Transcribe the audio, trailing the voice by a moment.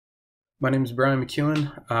My name is Brian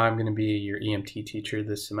McEwen. I'm going to be your EMT teacher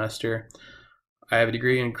this semester. I have a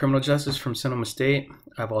degree in criminal justice from Sonoma State.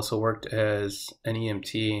 I've also worked as an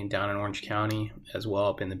EMT down in Orange County as well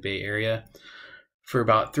up in the Bay Area for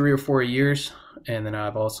about 3 or 4 years. And then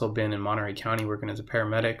I've also been in Monterey County working as a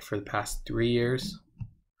paramedic for the past 3 years.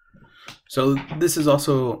 So this is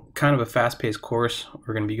also kind of a fast-paced course.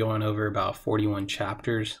 We're going to be going over about 41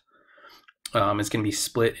 chapters. It's going to be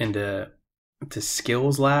split into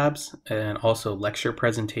skills labs and also lecture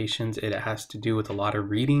presentations. It has to do with a lot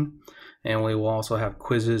of reading, and we will also have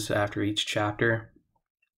quizzes after each chapter.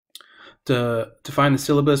 To find the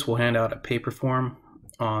syllabus, we'll hand out a paper form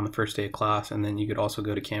on the first day of class, and then you could also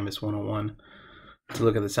go to Canvas 101 to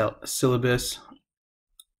look at the syllabus.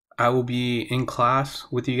 I will be in class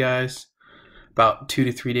with you guys about 2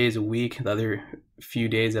 to 3 days a week. The other few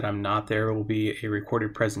days that I'm not there will be a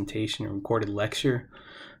recorded presentation, a recorded lecture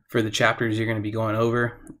for the chapters you're going to be going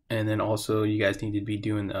over. And then also you guys need to be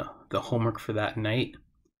doing the homework for that night.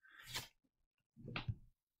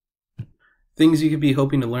 Things you could be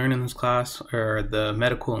hoping to learn in this class are the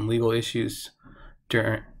medical and legal issues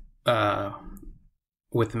during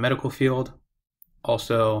with the medical field.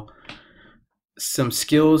 Also some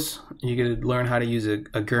skills. You could learn how to use a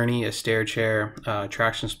gurney, a stair chair,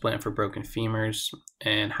 traction splint for broken femurs,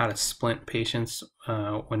 and how to splint patients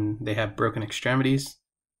when they have broken extremities.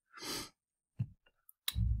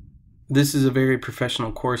 This is a very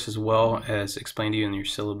professional course as well as explained to you in your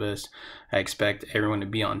syllabus. I expect everyone to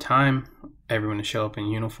be on time, everyone to show up in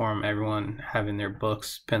uniform, everyone having their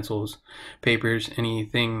books, pencils, papers,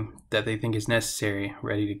 anything that they think is necessary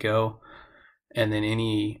ready to go. And then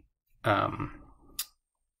any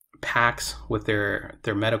packs with their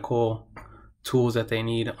medical tools that they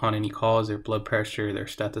need on any calls, their blood pressure, their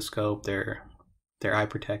stethoscope, their eye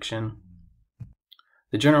protection.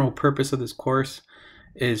 The general purpose of this course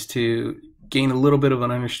is to gain a little bit of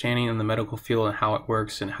an understanding in the medical field and how it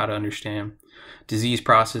works and how to understand disease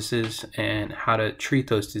processes and how to treat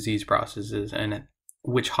those disease processes and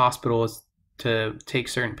which hospitals to take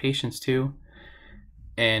certain patients to.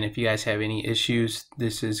 And if you guys have any issues,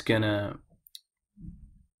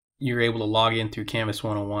 you're able to log in through Canvas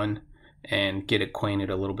 101 and get acquainted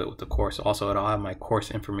a little bit with the course. Also, it'll have my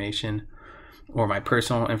course information or my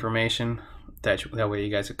personal information. That way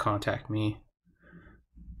you guys can contact me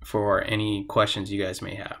for any questions you guys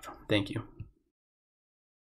may have. Thank you.